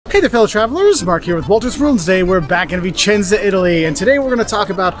Hey there fellow travelers, Mark here with Wolters and today we're back in Vicenza, Italy, and today we're going to talk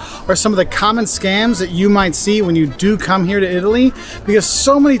about some of the common scams that you might see when you do come here to Italy, because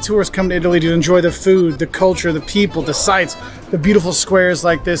so many tourists come to Italy to enjoy the food, the culture, the people, the sights, the beautiful squares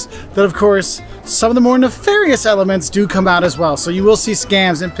like this, that of course some of the more nefarious elements do come out as well. So you will see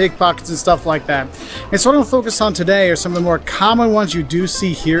scams and pickpockets and stuff like that. And so what I'm going to focus on today are some of the more common ones you do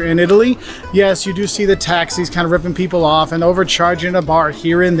see here in Italy. Yes, you do see the taxis kind of ripping people off and overcharging a bar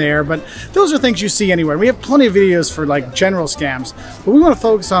here and there, but those are things you see anywhere. We have plenty of videos for like general scams, but we want to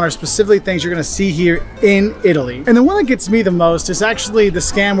focus on are specifically things you're going to see here in Italy. And the one that gets me the most is actually the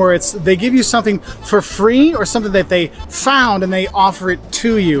scam where they give you something for free or something that they found and they offer it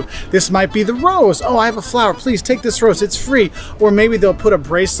to you. This might be the rose. Oh, I have a flower. Please take this rose. It's free. Or maybe they'll put a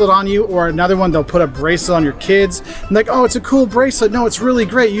bracelet on you, or another one, they'll put a bracelet on your kids. And like, oh, it's a cool bracelet. No, it's really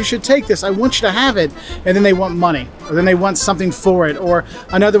great. You should take this. I want you to have it. And then they want money, or then they want something for it. Or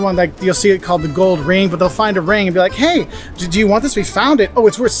another one, like you'll see it called the gold ring, but they'll find a ring and be like, hey, do you want this? We found it. Oh,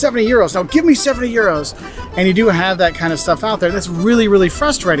 it's worth 70 euros. Now give me 70 euros. And you do have that kind of stuff out there. That's really, really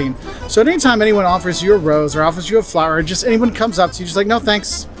frustrating. So anytime anyone offers you a rose or offers you a flower, or just anyone comes up to you, just like, no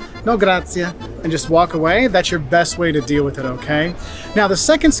thanks, no grazie, and just walk away, that's your best way to deal with it, okay? Now, the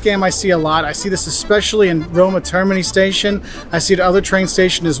second scam I see a lot, I see this especially in Roma Termini station, I see it at other train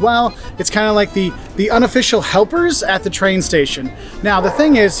stations as well. It's kind of like the unofficial helpers at the train station. Now, the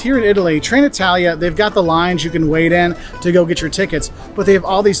thing is, here in Italy, Trenitalia, they've got the lines you can wait in to go get your tickets, but they have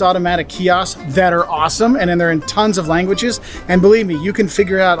all these automatic kiosks that are awesome, and then they're in tons of languages, and believe me, you can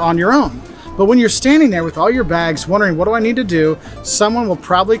figure it out on your own. But when you're standing there with all your bags wondering, what do I need to do? Someone will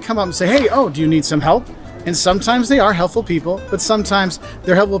probably come up and say, hey, oh, do you need some help? And sometimes they are helpful people, but sometimes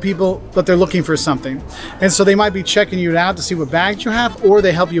they're helpful people, but they're looking for something. And so they might be checking you out to see what bags you have, or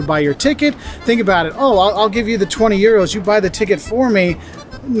they help you buy your ticket. Think about it. Oh, I'll give you the 20 euros. You buy the ticket for me.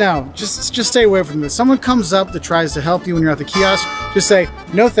 No, just stay away from this. Someone comes up that tries to help you when you're at the kiosk, just say,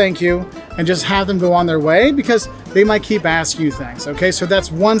 no, thank you, and just have them go on their way, because they might keep asking you things, okay? So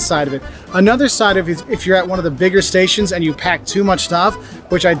that's one side of it. Another side of it, if you're at one of the bigger stations and you pack too much stuff,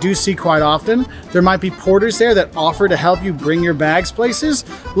 which I do see quite often, there might be porters there that offer to help you bring your bags places.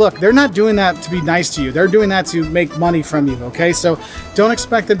 Look, they're not doing that to be nice to you. They're doing that to make money from you, okay? So don't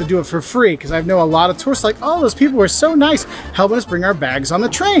expect them to do it for free, because I know a lot of tourists like, oh, those people were so nice helping us bring our bags on the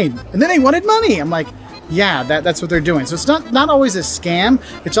train. And then they wanted money. I'm like, yeah, that's what they're doing. So it's not always a scam.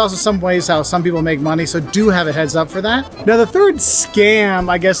 It's also some ways how some people make money. So do have a heads up for that. Now, the third scam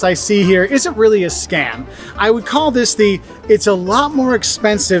I guess I see here isn't really a scam. I would call this it's a lot more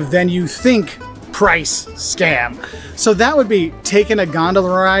expensive than you think price scam. So that would be taking a gondola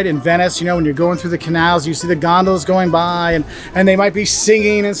ride in Venice. You know, when you're going through the canals, you see the gondolas going by and they might be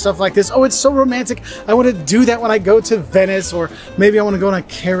singing and stuff like this. Oh, it's so romantic. I want to do that when I go to Venice. Or maybe I want to go on a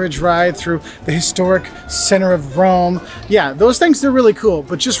carriage ride through the historic center of Rome. Yeah, those things, they're really cool,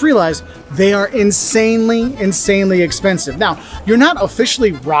 but just realize they are insanely, insanely expensive. Now, you're not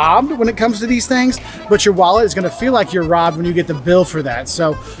officially robbed when it comes to these things, but your wallet is going to feel like you're robbed when you get the bill for that.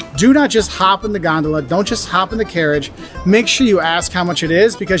 So do not just hop in the gondola. Don't just hop in the carriage. Make sure you ask how much it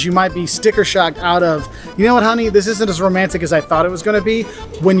is, because you might be sticker shocked out of, you know what, honey, this isn't as romantic as I thought it was going to be,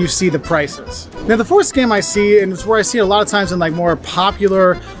 when you see the prices. Now, the fourth scam I see, and it's where I see it a lot of times in like more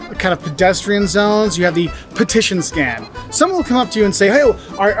popular kind of pedestrian zones, you have the petition scam. Someone will come up to you and say, hey,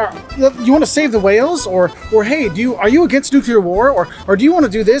 you want to save the whales? Or hey, are you against nuclear war? Or do you want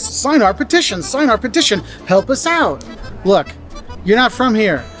to do this? Sign our petition, help us out. Look, you're not from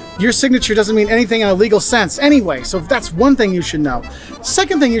here. Your signature doesn't mean anything in a legal sense anyway, so that's one thing you should know.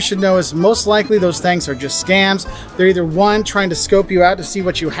 Second thing you should know is most likely those things are just scams. They're either one, trying to scope you out to see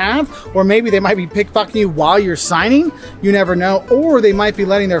what you have, or maybe they might be pickpocketing you while you're signing. You never know. Or they might be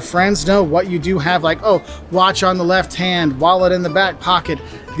letting their friends know what you do have, like, oh, watch on the left hand, wallet in the back pocket,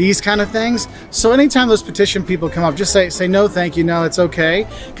 these kind of things. So anytime those petition people come up, just say no, thank you, no, it's okay.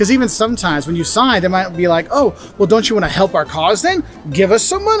 Because even sometimes when you sign, they might be like, oh, well, don't you want to help our cause then? Give us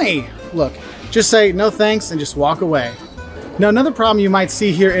some money. Look, just say no thanks and just walk away. Now, another problem you might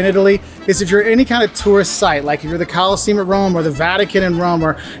see here in Italy is if you're any kind of tourist site, like if you're the Colosseum at Rome or the Vatican in Rome,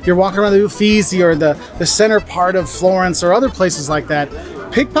 or you're walking around the Uffizi or the center part of Florence or other places like that,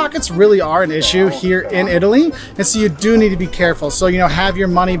 pickpockets really are an issue here in Italy, and so you do need to be careful. So, you know, have your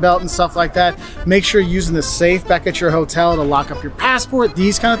money belt and stuff like that. Make sure you're using the safe back at your hotel to lock up your passport,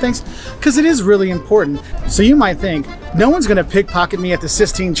 these kind of things, because it is really important. So you might think, No one's gonna pickpocket me at the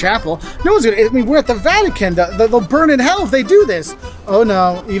Sistine Chapel. No one's gonna, I mean, we're at the Vatican. They'll burn in hell if they do this. Oh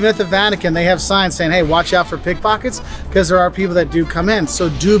no, even at the Vatican, they have signs saying, hey, watch out for pickpockets, because there are people that do come in, so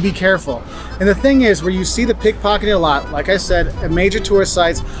do be careful. And the thing is, where you see the pickpocketing a lot, like I said, at major tourist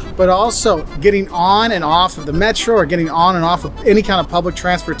sites, but also getting on and off of the metro or getting on and off of any kind of public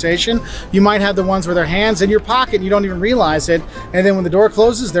transportation, you might have the ones with their hands in your pocket and you don't even realize it, and then when the door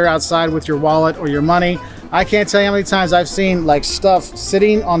closes, they're outside with your wallet or your money. I can't tell you how many times I've seen like stuff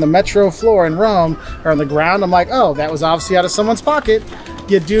sitting on the metro floor in Rome or on the ground. I'm like, oh, that was obviously out of someone's pocket.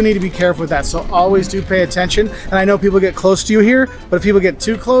 You do need to be careful with that, so always do pay attention. And I know people get close to you here, but if people get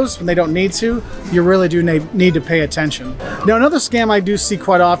too close when they don't need to, you really do need to pay attention. Now, another scam I do see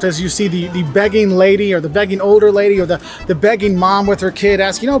quite often is you see the begging lady or the begging older lady or the begging mom with her kid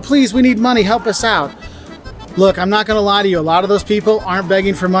asking, oh, please, we need money, help us out. Look, I'm not gonna lie to you, a lot of those people aren't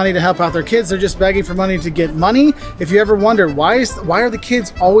begging for money to help out their kids, they're just begging for money to get money. If you ever wonder, why are the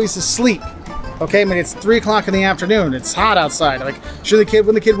kids always asleep? Okay, I mean, it's 3 o'clock in the afternoon, it's hot outside. Like, sure,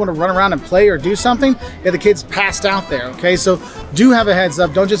 when the kid want to run around and play or do something, yeah, the kid's passed out there, okay? So do have a heads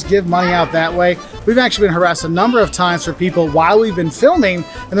up, don't just give money out that way. We've actually been harassed a number of times for people while we've been filming,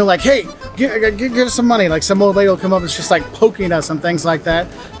 and they're like, hey, give us some money. Like some old lady will come up and it's just like poking us and things like that.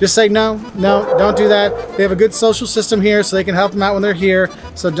 Just say, no, don't do that. They have a good social system here, so they can help them out when they're here,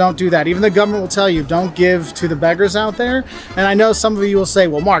 so don't do that. Even the government will tell you, don't give to the beggars out there. And I know some of you will say,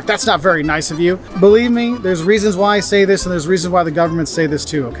 well, Mark, that's not very nice of you. Believe me, there's reasons why I say this, and there's reasons why the government say this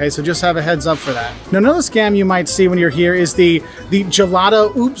too, okay? So just have a heads up for that. Now, another scam you might see when you're here is the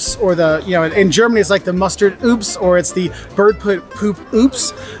gelato oops, or the, you know, in Germany it's like the mustard oops, or it's the bird poop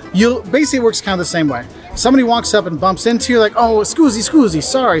oops. Basically it works kind of the same way. Somebody walks up and bumps into you like, oh, scusi,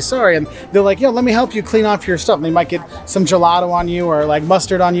 sorry. And they're like, yo, let me help you clean off your stuff. And they might get some gelato on you or like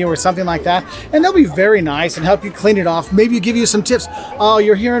mustard on you or something like that. And they'll be very nice and help you clean it off. Maybe give you some tips. Oh,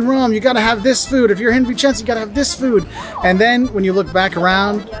 you're here in Rome, you gotta have this food. If you're in Vicenza, you gotta have this food. And then when you look back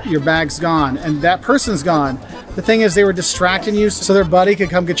around, your bag's gone and that person's gone. The thing is, they were distracting you so their buddy could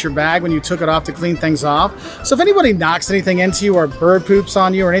come get your bag when you took it off to clean things off. So if anybody knocks anything into you or bird poops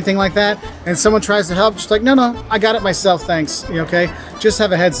on you or anything like that, and someone tries to help, just like, no, I got it myself, thanks, okay? Just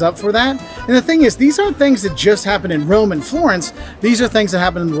have a heads up for that. And the thing is, these aren't things that just happen in Rome and Florence. These are things that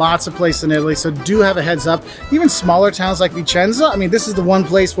happen in lots of places in Italy, so do have a heads up. Even smaller towns like Vicenza, I mean, this is the one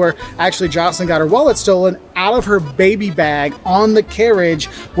place where actually Jocelyn got her wallet stolen out of her baby bag on the carriage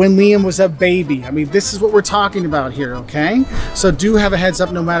when Liam was a baby. I mean, this is what we're talking about here, okay? So do have a heads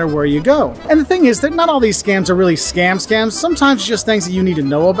up no matter where you go. And the thing is that not all these scams are really scams. Sometimes it's just things that you need to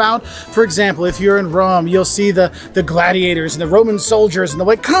know about. For example, if you're in Rome, you'll see the gladiators and the Roman soldiers, and they're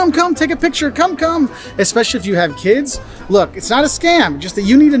like, come, take a picture, come. Especially if you have kids. Look, it's not a scam, just that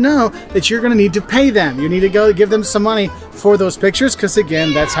you need to know that you're gonna need to pay them. You need to go give them some money for those pictures, because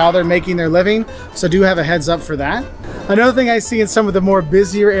again, that's how they're making their living. So do have a heads up for that. Another thing I see in some of the more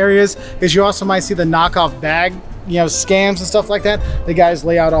busier areas is you also might see the knockoff bag, you know, scams and stuff like that. The guys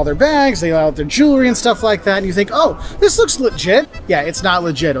lay out all their bags, they lay out their jewelry and stuff like that, and you think, oh, this looks legit. Yeah, it's not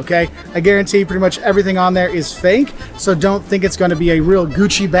legit, okay? I guarantee pretty much everything on there is fake, so don't think it's gonna be a real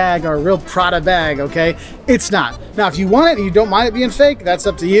Gucci bag or a real Prada bag, okay? It's not. Now, if you want it and you don't mind it being fake, that's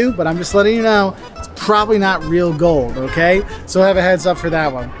up to you, but I'm just letting you know, it's probably not real gold, okay? So have a heads up for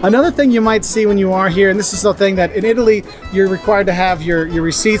that one. Another thing you might see when you are here, and this is the thing that in Italy, you're required to have your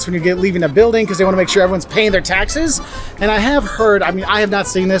receipts when you leaving a building, because they want to make sure everyone's paying their taxes. And I have heard, I mean, I have not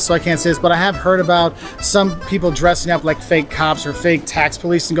seen this, so I can't say this, but I have heard about some people dressing up like fake cops or fake tax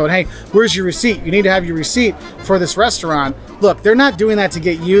police and going, hey, where's your receipt? You need to have your receipt for this restaurant. Look, they're not doing that to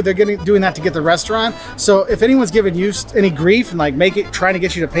get you, they're doing that to get the restaurant. So if anyone's giving you any grief and like trying to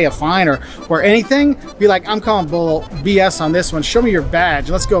get you to pay a fine or anything, be like, I'm calling bull BS on this one. Show me your badge.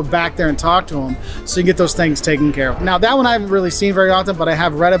 Let's go back there and talk to them so you can get those things taken care of. Now that one I haven't really seen very often, but I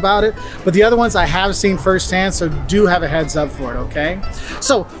have read about it. But the other ones I have seen firsthand, so do have a heads up for it, okay?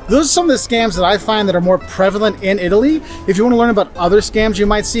 So those are some of the scams that I find that are more prevalent in Italy. If you want to learn about other scams you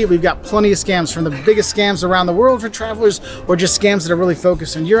might see, we've got plenty of scams from the biggest scams around the world for travelers, or just scams that are really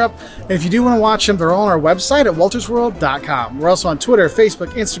focused in Europe. And if you do want to watch them, they're all on our website at woltersworld.com. We're also on Twitter,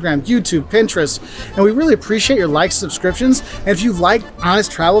 Facebook, Instagram, YouTube, Pinterest, and we really appreciate your likes, subscriptions. And if you like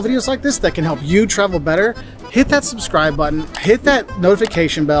honest travel videos like this that can help you travel better, hit that subscribe button, hit that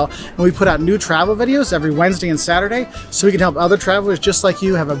notification bell, and we put out new travel videos every Wednesday and Saturday so we can help other travelers just like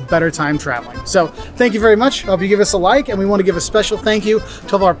you have a better time traveling. So thank you very much. I hope you give us a like, and we want to give a special thank you to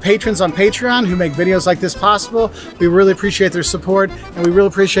all of our patrons on Patreon who make videos like this possible. We really appreciate their support, and we really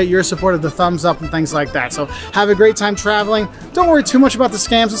appreciate your support of the thumbs up and things like that. So have a great time traveling. Don't worry too much about the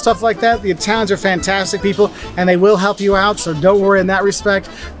scams and stuff like that. The Italians are fantastic people, and they will help you out, so don't worry in that respect.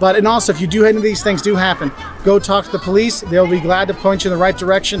 And also, if you do any of these things do happen, go talk to the police. They'll be glad to point you in the right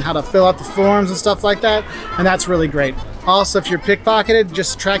direction, how to fill out the forms and stuff like that, and that's really great. Also, if you're pickpocketed,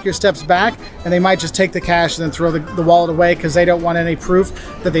 just track your steps back, and they might just take the cash and then throw the wallet away because they don't want any proof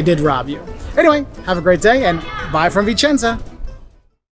that they did rob you. Anyway, have a great day, and bye from Vicenza.